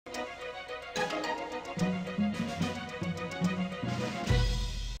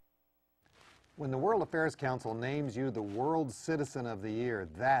When the World Affairs Council names you the World Citizen of the Year,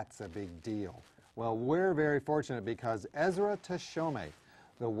 that's a big deal. Well, we're very fortunate because Ezra Teshome,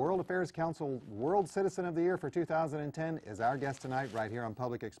 the World Affairs Council World Citizen of the Year for 2010, is our guest tonight right here on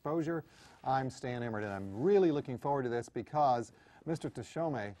Public Exposure. I'm Stan Emert, and I'm really looking forward to this because Mr.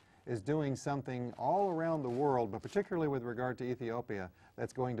 Teshome is doing something all around the world, but particularly with regard to Ethiopia,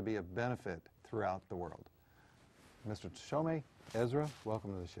 that's going to be a benefit throughout the world. Mr. Teshome, Ezra,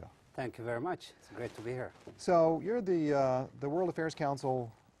 welcome to the show. Thank you very much. It's great to be here. So you're the World Affairs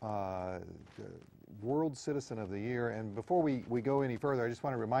Council World Citizen of the Year, and before we go any further, I just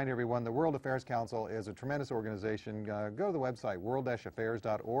want to remind everyone the World Affairs Council is a tremendous organization. Go to the website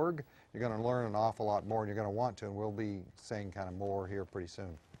world-affairs.org. You're going to learn an awful lot more, and you're going to want to, and we'll be saying kind of more here pretty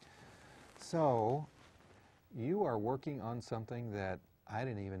soon. So you are working on something that I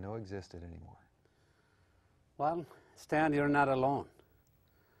didn't even know existed anymore. Well, Stan, you're not alone.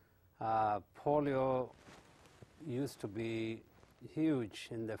 Polio used to be huge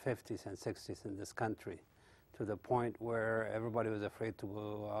in the 50s and 60s in this country, to the point where everybody was afraid to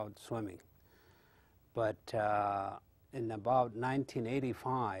go out swimming. But in about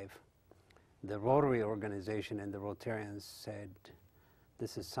 1985, the Rotary organization and the Rotarians said,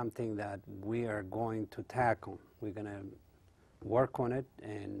 this is something that we are going to tackle. We're going to work on it,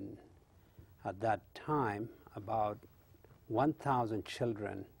 and at that time, about 1,000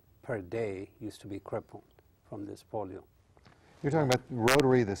 children per day used to be crippled from this polio. You're talking about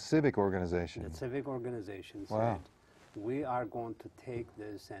Rotary, the civic organization. The civic organization Wow. said, we are going to take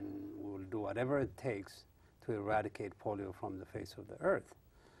this and we'll do whatever it takes to eradicate polio from the face of the earth.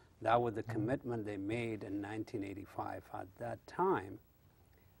 That was the commitment they made in 1985. At that time,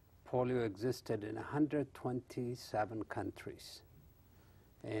 polio existed in 127 countries,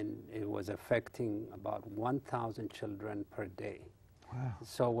 and it was affecting about 1,000 children per day. Wow.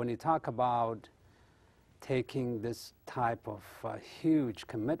 So when you talk about taking this type of huge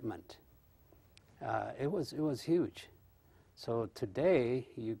commitment, it was huge. So today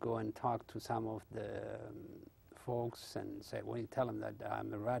you go and talk to some of the folks and say, when you tell them that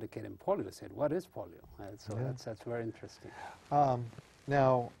I'm eradicating polio, they said, what is polio? So Yeah. that's very interesting.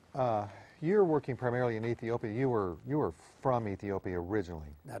 Now, you're working primarily in Ethiopia. You were from Ethiopia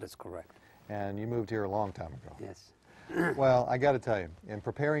originally, That is correct. and you moved here a long time ago. Yes. Well, I got to tell you, in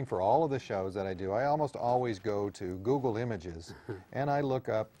preparing for all of the shows that I do, I almost always go to Google Images and I look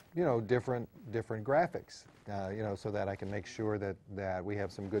up, you know, different graphics, you know, so that I can make sure that we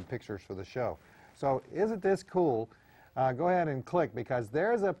have some good pictures for the show. So, isn't this cool? Go ahead and click, because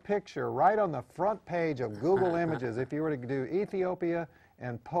there's a picture right on the front page of Google Images. If you were to do Ethiopia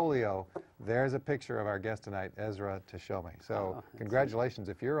and polio, there's a picture of our guest tonight, Ezra Teshome. So congratulations.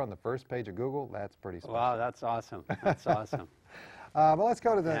 If you're on the first page of Google, that's pretty special. Wow, that's awesome. That's awesome. But let's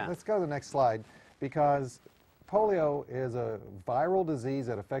go to the next slide, because polio is a viral disease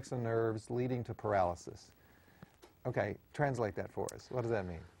that affects the nerves, leading to paralysis. Okay, translate that for us. What does that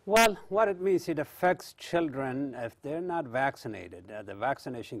mean? Well, what it means, it affects children if they're not vaccinated. The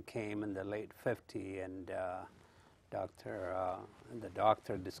vaccination came in the late 50s, and the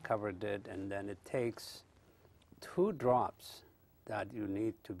doctor discovered it, and then it takes 2 drops that you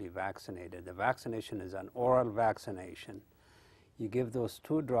need to be vaccinated. The vaccination is an oral vaccination. You give those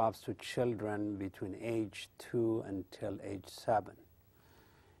 2 drops to children between age 2 until age 7.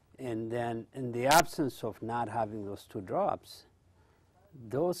 And then in the absence of not having those 2 drops,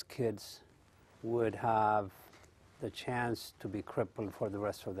 those kids would have the chance to be crippled for the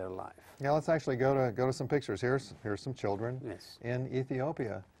rest of their life. Now let's actually go to some pictures. Here's some children Yes. in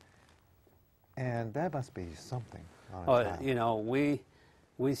Ethiopia, and that must be something on a child. You know, we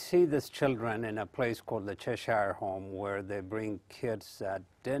see these children in a place called the Cheshire Home, where they bring kids that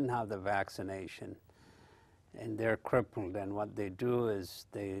didn't have the vaccination, and they're crippled, and what they do is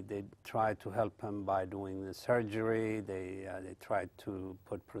they try to help them by doing the surgery. They try to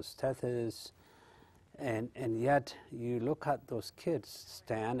put prosthetics, and yet you look at those kids,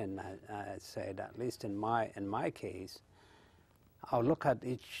 Stan, and I said, at least in my case, I'll look at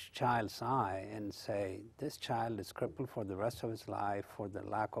each child's eye and say, this child is crippled for the rest of his life for the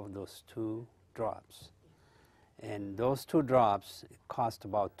lack of those 2 drops. And those 2 drops cost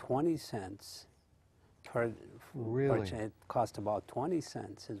about 20 cents. Really? It cost about 20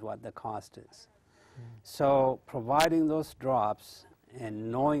 cents is what the cost is. So providing those drops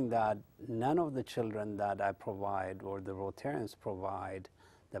and knowing that none of the children that I provide or the Rotarians provide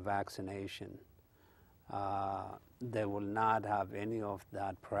the vaccination, they will not have any of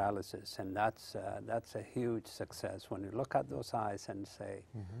that paralysis, and that's a huge success when you look at those eyes and say,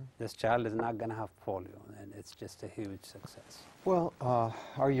 this child is not going to have polio, and it's just a huge success. Well,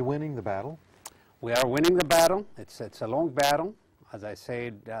 are you winning the battle? We are winning the battle. It's a long battle. As I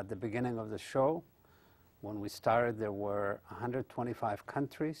said at the beginning of the show, when we started, there were 125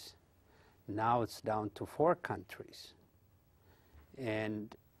 countries. Now it's down to 4 countries.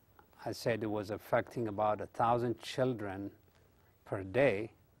 And I said it was affecting about 1,000 children per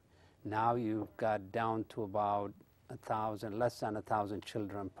day. Now you've got down to about 1,000, less than 1,000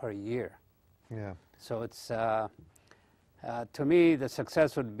 children per year. Yeah. So it's, to me, the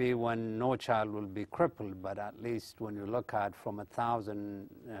success would be when no child will be crippled, but at least when you look at from 1,000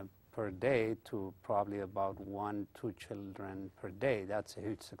 per day to probably about 1, 2 children per day, that's a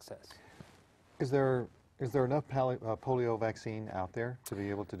huge success. Is there enough polio vaccine out there to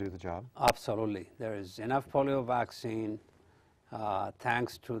be able to do the job? Absolutely. There is enough polio vaccine.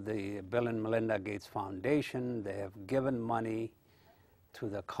 Thanks to the Bill and Melinda Gates Foundation, they have given money to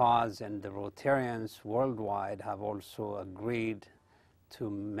the cause, and the Rotarians worldwide have also agreed to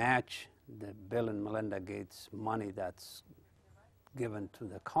match the Bill and Melinda Gates money that's given to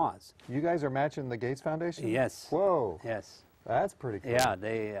the cause. You guys are matching the Gates Foundation? Yes. Whoa. Yes. That's pretty cool. Yeah,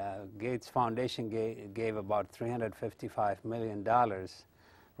 the Gates Foundation gave about $355 million.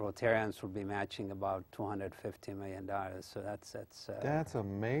 Rotarians will be matching about $250 million. So that's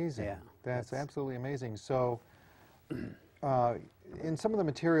amazing. Yeah, that's absolutely amazing. So, in some of the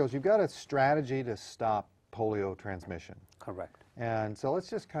materials, you've got a strategy to stop polio transmission. Correct. And so let's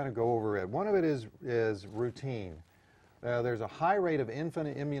just kind of go over it. One of it is routine. There's a high rate of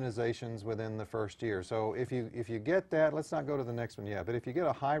infant immunizations within the first year. So if you get that, let's not go to the next one yet, but if you get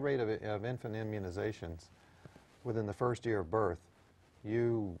a high rate of infant immunizations within the first year of birth,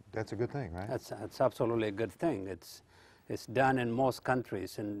 that's a good thing, right? That's absolutely a good thing. It's done in most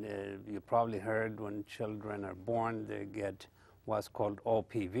countries, and you probably heard when children are born, they get what's called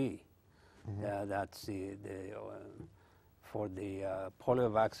OPV. Mm-hmm. That's for the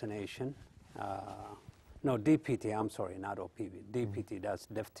polio vaccination. No, DPT, I'm sorry, not OPV. DPT, that's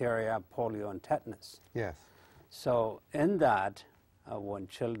diphtheria, polio, and tetanus. Yes. So in that, when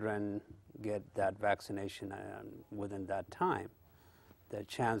children get that vaccination within that time, the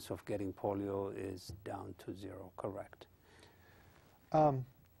chance of getting polio is down to 0, correct.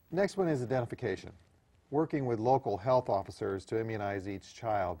 Next one is identification. Working with local health officers to immunize each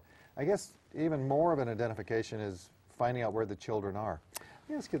child. I guess even more of an identification is finding out where the children are. Let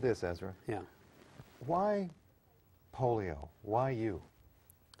me ask you this, Ezra. Yeah. Why polio? Why you?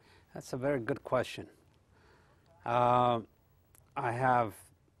 That's a very good question. I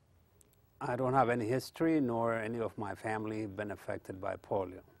don't have any history, nor any of my family been affected by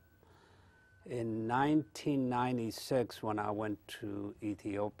polio. In 1996, when I went to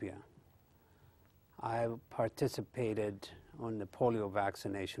Ethiopia, I participated on the polio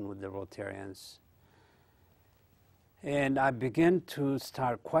vaccination with the Rotarians. And I began to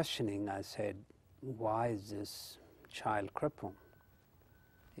start questioning. I said, why is this child crippled?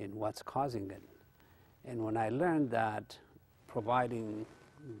 And what's causing it? And when I learned that providing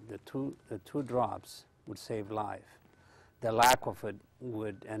the two drops would save life, the lack of it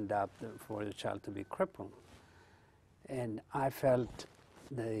would end up for the child to be crippled. And I felt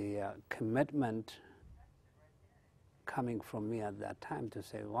the commitment coming from me at that time to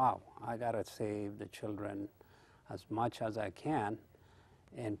say, wow, I gotta save the children as much as I can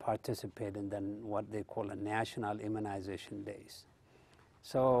and participate in then what they call a national immunization days.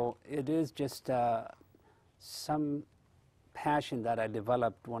 So it is just some passion that I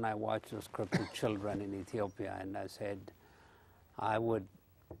developed when I watched those crippled children in Ethiopia, and I said I would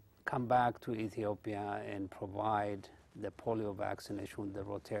come back to Ethiopia and provide the polio vaccination with the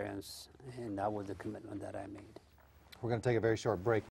Rotarians, and that was the commitment that I made. We're going to take a very short break.